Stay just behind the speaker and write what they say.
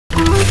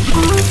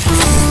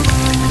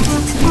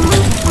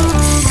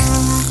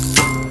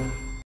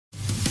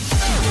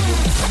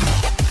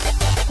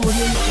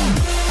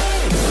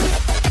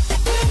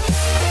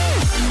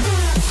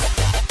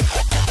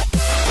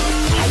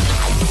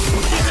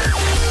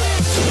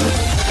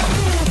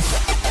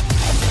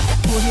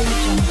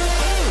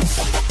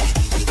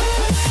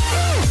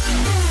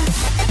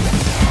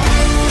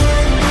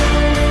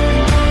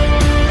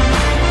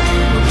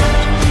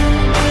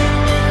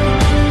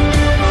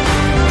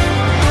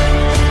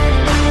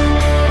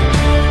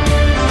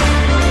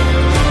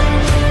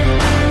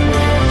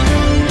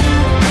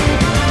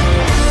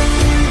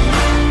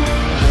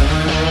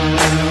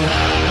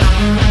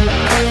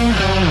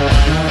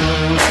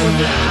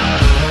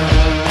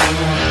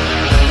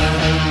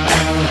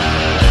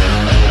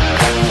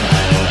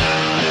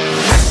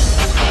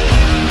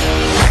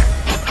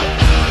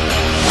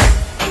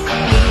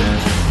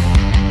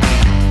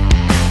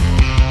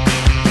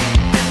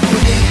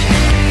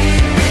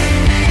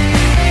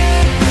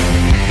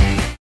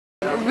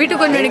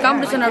Veetukku Oru Vinyani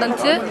competition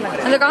நடந்துச்சு.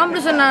 அந்த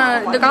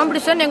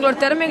competition எங்களோட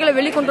திறமைகளை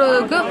வெளிக்கொண்டு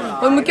வரதுக்கு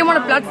ஒரு முக்கியமான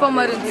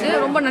பிளாட்ஃபார்மா இருந்துச்சு.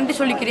 ரொம்ப நன்றி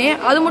சொல்லிக்கிறேன்.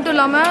 அது மட்டும்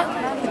இல்லாம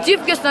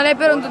சீஃப் கெஸ்ட் நிறைய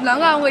பேர்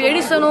வந்திருந்தாங்க. அவங்க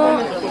எடிசனும்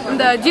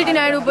இந்த ஜிடி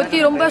நாயுடு பத்தி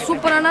ரொம்ப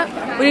சூப்பரான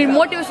ஒரு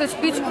மோட்டிவேஷனல்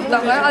ஸ்பீச்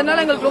கொடுத்தாங்க. அதனால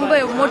எங்களுக்கு ரொம்ப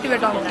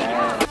மோட்டிவேட் ஆகும்.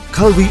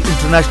 Kalvi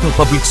International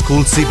Public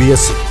School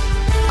CBSE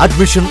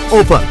admission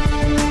open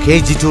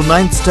KG to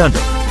 9th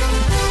standard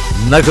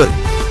Nagari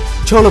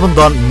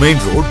Shaolavandan Main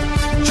Road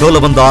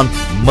Shaolavandan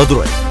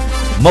Madurai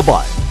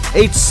mobile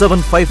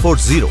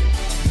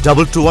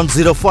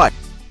 87540-22105.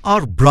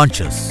 Our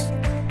branches: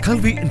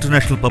 Kalvi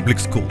International Public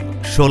School,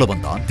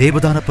 Shaolavandan,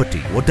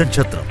 Devadanapatti,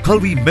 Oddanchatram;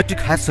 Kalvi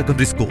Metric Higher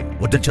Secondary School,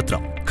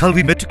 Oddanchatram;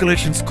 Kalvi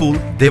Matriculation School,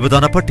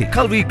 Devadanapatti;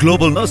 Kalvi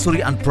Global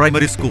Nursery and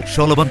Primary School,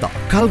 Shaolavandan;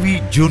 Kalvi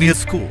Junior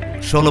School,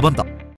 Shaolavandan.